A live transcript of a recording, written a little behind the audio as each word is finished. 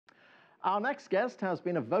Our next guest has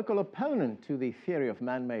been a vocal opponent to the theory of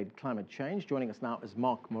man-made climate change. Joining us now is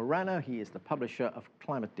Marc Morano. He is the publisher of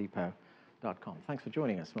climatedepot.com. Thanks for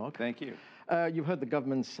joining us, Marc. Thank you. You've heard the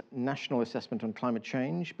government's national assessment on climate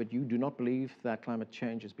change, but you do not believe that climate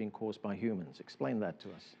change is being caused by humans. Explain that to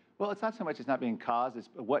us. Well, it's not so much it's not being caused, it's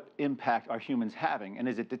what impact are humans having, and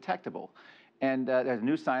is it detectable? And there's a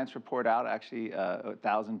new science report out, actually,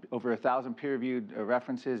 over 1,000 peer-reviewed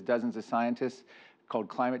references, dozens of scientists, called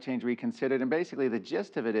Climate Change Reconsidered. And basically, the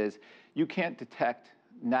gist of it is you can't detect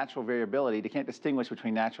natural variability, you can't distinguish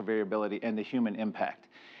between natural variability and the human impact.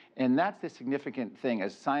 And that's the significant thing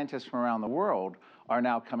as scientists from around the world are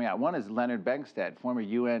now coming out. One is Leonard Bengsted, former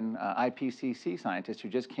UN IPCC scientist who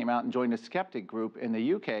just came out and joined a skeptic group in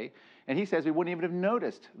the UK. And he says we wouldn't even have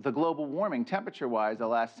noticed the global warming temperature-wise the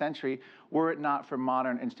last century were it not for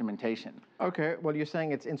modern instrumentation. Okay, well, you're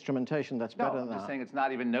saying it's instrumentation that's better than that. No, I'm just saying it's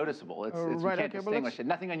not even noticeable. It's, right, you can't distinguish it.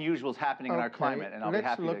 Nothing unusual is happening in our climate, and I'll be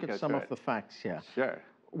happy to go through it. Let's look at some of the facts here. Sure.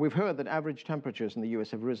 We've heard that average temperatures in the US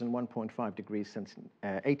have risen 1.5 degrees since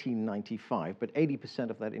 1895, but 80%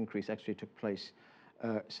 of that increase actually took place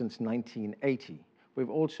since 1980. We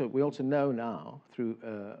also know now through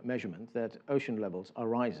measurement that ocean levels are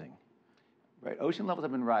rising. Right, ocean levels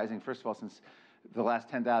have been rising, first of all, since the last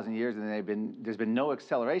 10,000 years, and there's been no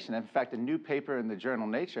acceleration. In fact, a new paper in the journal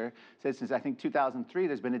Nature says since, I think, 2003,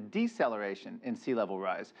 there's been a deceleration in sea level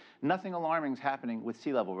rise. Nothing alarming is happening with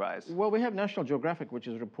sea level rise. Well, we have National Geographic, which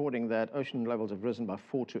is reporting that ocean levels have risen by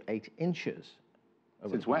 4 to 8 inches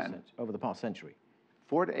over the past century.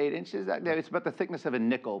 4 to 8 inches? It's about the thickness of a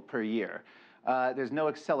nickel per year. There's no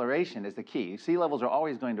acceleration is the key. Sea levels are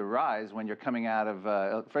always going to rise when you're coming out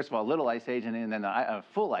of, first of all, a little ice age and then a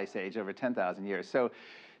full ice age over 10,000 years. So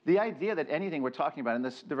the idea that anything we're talking about, and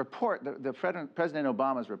the report, President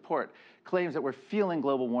Obama's report, claims that we're feeling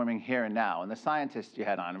global warming here and now, and the scientists you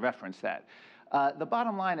had on referenced that. The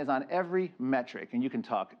bottom line is on every metric, and you can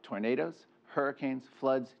talk tornadoes, hurricanes,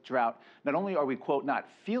 floods, drought. Not only are we, quote, not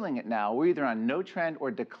feeling it now, we're either on no trend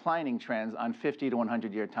or declining trends on 50 to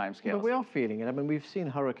 100-year timescales. But we are feeling it. I mean, we've seen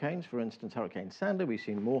hurricanes, for instance, Hurricane Sandy. We've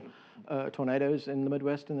seen more tornadoes in the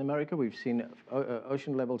Midwest in America. We've seen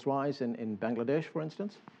ocean levels rise in Bangladesh, for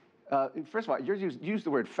instance. First of all, you used the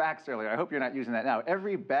word facts earlier. I hope you're not using that now.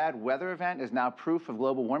 Every bad weather event is now proof of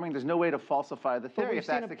global warming. There's no way to falsify the theory if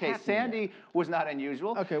that's the case. Sandy was not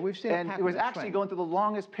unusual. Okay, we've seen and it was actually going through the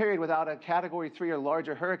longest period without a Category 3 or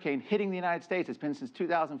larger hurricane hitting the United States. It's been since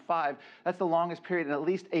 2005. That's the longest period in at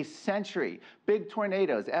least a century. Big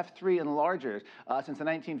tornadoes, F3 and larger, since the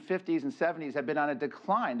 1950s and 70s have been on a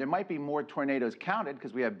decline. There might be more tornadoes counted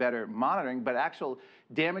because we have better monitoring, but actual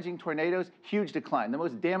damaging tornadoes, huge decline. The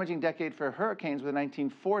most damaging decade for hurricanes was the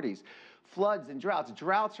 1940s. Floods and droughts.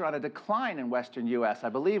 Droughts are on a decline in western U.S., I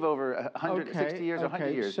believe, over 160 years or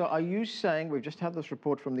 100 years. So are you saying, we've just had this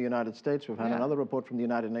report from the United States, we've had another report from the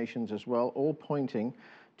United Nations as well, all pointing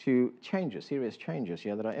to changes, serious changes,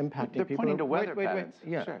 that are impacting people. They're pointing to weather patterns.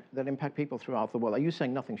 Sure. That impact people throughout the world. Are you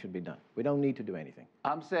saying nothing should be done? We don't need to do anything?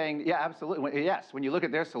 I'm saying, yeah, absolutely. Yes, when you look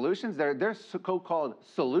at their solutions, their so-called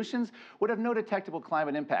solutions would have no detectable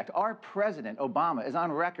climate impact. Our president, Obama, is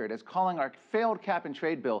on record as calling our failed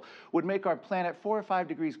cap-and-trade bill would make our planet 4 or 5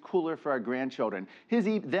 degrees cooler for our grandchildren. His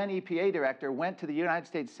then EPA director went to the United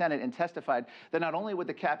States Senate and testified that not only would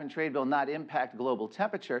the cap-and-trade bill not impact global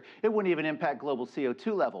temperature, it wouldn't even impact global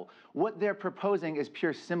CO2 level. What they're proposing is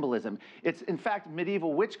pure symbolism. It's, in fact,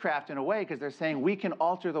 medieval witchcraft in a way, because they're saying we can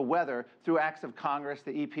alter the weather through acts of Congress,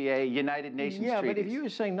 the EPA, United Nations treaties. But if you were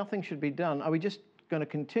saying nothing should be done, are we just going to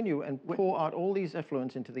continue and pour out all these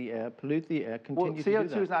effluents into the air, pollute the air, continue to do that?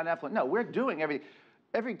 CO2 is not an effluent. No, we're doing everything.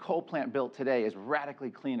 Every coal plant built today is radically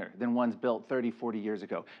cleaner than ones built 30, 40 years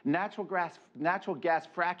ago. Natural gas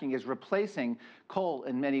fracking is replacing coal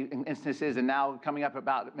in many instances, and now coming up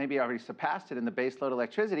about, maybe already surpassed it in the baseload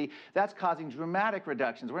electricity. That's causing dramatic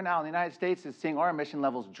reductions. We're now in the United States is seeing our emission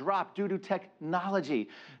levels drop due to technology,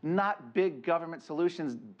 not big government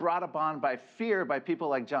solutions brought upon by fear by people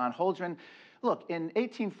like John Holdren. Look, in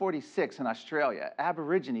 1846 in Australia,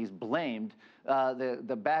 Aborigines blamed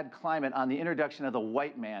the bad climate on the introduction of the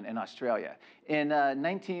white man in Australia. In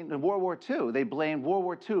World War II, they blamed World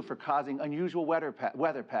War II for causing unusual weather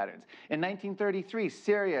patterns. In 1933,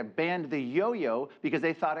 Syria banned the yo-yo because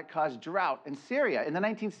they thought it caused drought in Syria. In the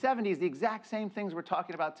 1970s, the exact same things we're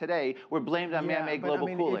talking about today were blamed on man-made global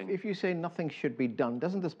cooling. If you say nothing should be done,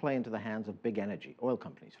 doesn't this play into the hands of big energy, oil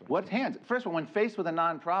companies, for instance? What hands? First of all, when faced with a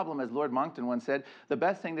non-problem, as Lord Monckton once said, the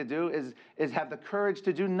best thing to do is have the courage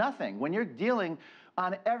to do nothing. When you're dealing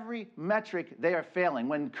On every metric, they are failing.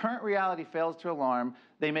 When current reality fails to alarm,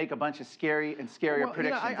 they make a bunch of scary and scarier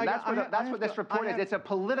predictions. That's what this report is. It's a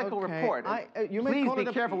political report. Please be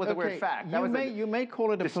careful with the word fact. You may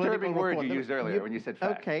call it a disturbing political word report. you used earlier when you said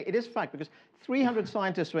fact. Okay, it is fact because 300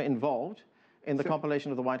 scientists were involved in the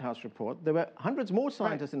compilation of the White House report. There were hundreds more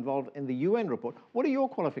scientists involved in the UN report. What are your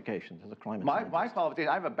qualifications as a climate scientist? My qualification,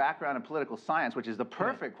 I have a background in political science, which is the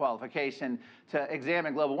perfect qualification to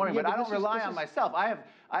examine global warming, but I don't rely on myself.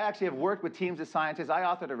 I actually have worked with teams of scientists. I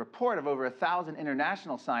authored a report of over 1,000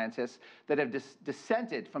 international scientists that have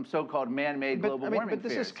dissented from so-called man-made global warming But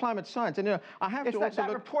this is climate science, and I have to also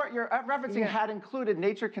that report you're referencing had included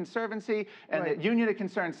Nature Conservancy and the Union of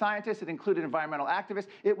Concerned Scientists. It included environmental activists.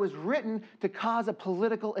 It was written to cause a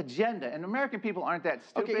political agenda, and American people aren't that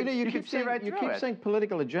stupid. Okay, you keep saying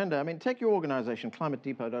political agenda. I mean, take your organization,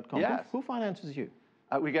 climatedepot.com. Yes. Who finances you?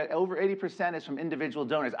 We got over 80% is from individual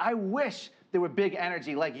donors. I wish there were big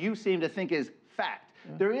energy like you seem to think is fact.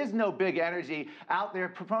 Yeah. There is no big energy out there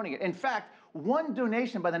promoting it. In fact, one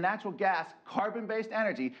donation by the natural gas, carbon-based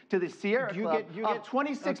energy to the Sierra Club of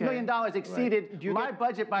 $26 million exceeded my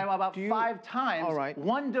budget by about 5 times. All right.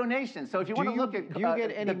 One donation. So if you want to look at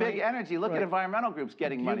the big energy, look at environmental groups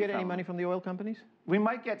getting money. Do you get any money from the oil companies? We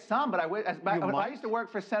might get some, but I used to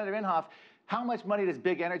work for Senator Inhofe. How much money does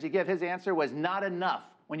big energy give? His answer was not enough.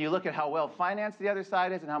 When you look at how well financed the other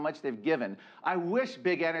side is and how much they've given. I wish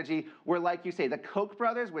big energy were like you say, the Koch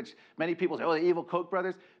brothers, which many people say, oh, the evil Koch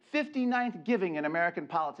brothers, 59th giving in American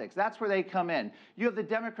politics. That's where they come in. You have the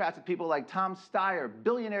Democrats with people like Tom Steyer,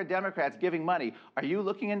 billionaire Democrats giving money. Are you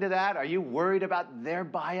looking into that? Are you worried about their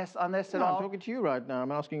bias on this at all? I'm talking to you right now.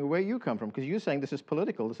 I'm asking you where you come from, because you're saying this is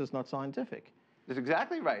political, this is not scientific. That's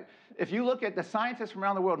exactly right. If you look at the scientists from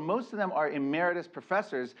around the world, most of them are emeritus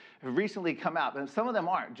professors who have recently come out, and some of them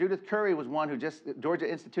aren't. Judith Curry was one who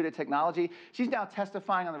Georgia Institute of Technology. She's now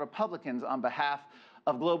testifying on the Republicans on behalf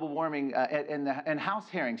of global warming in House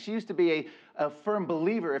hearings. She used to be a firm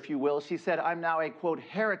believer, if you will. She said, I'm now a, quote,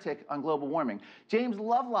 heretic on global warming. James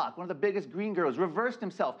Lovelock, one of the biggest green gurus, reversed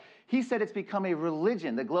himself. He said it's become a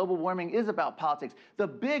religion, that global warming is about politics. The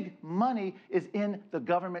big money is in the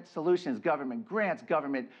government solutions, government grants,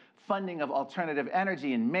 government funding of alternative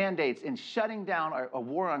energy and mandates, and shutting down a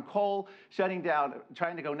war on coal, shutting down,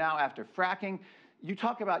 trying to go now after fracking. You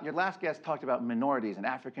talk about, your last guest talked about minorities and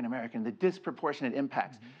African American, the disproportionate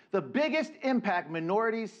impacts. The biggest impact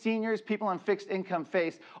minorities, seniors, people on fixed income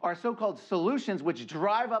face are so-called solutions which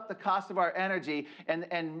drive up the cost of our energy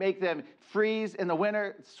and make them freeze in the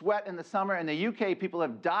winter, sweat in the summer. In the UK, people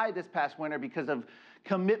have died this past winter because of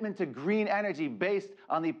commitment to green energy based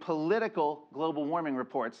on the political global warming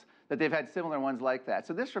reports that they've had similar ones like that.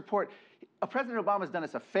 So this report, President Obama's done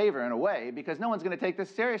us a favor in a way, because no one's going to take this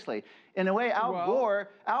seriously. In a way, Al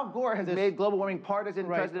Gore has made global warming partisan.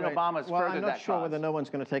 President Obama's furthered that I'm not sure whether no one's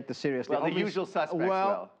going to take this seriously. Well, the usual suspects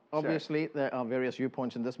will. Obviously, there are various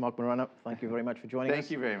viewpoints in this. Marc Morano, thank you very much for joining us.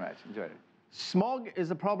 Thank you very much. Enjoyed it. Smog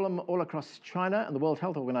is a problem all across China, and the World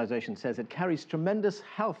Health Organization says it carries tremendous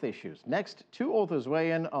health issues. Next, 2 authors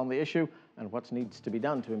weigh in on the issue and what needs to be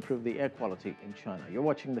done to improve the air quality in China. You're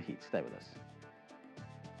watching The Heat. Stay with us.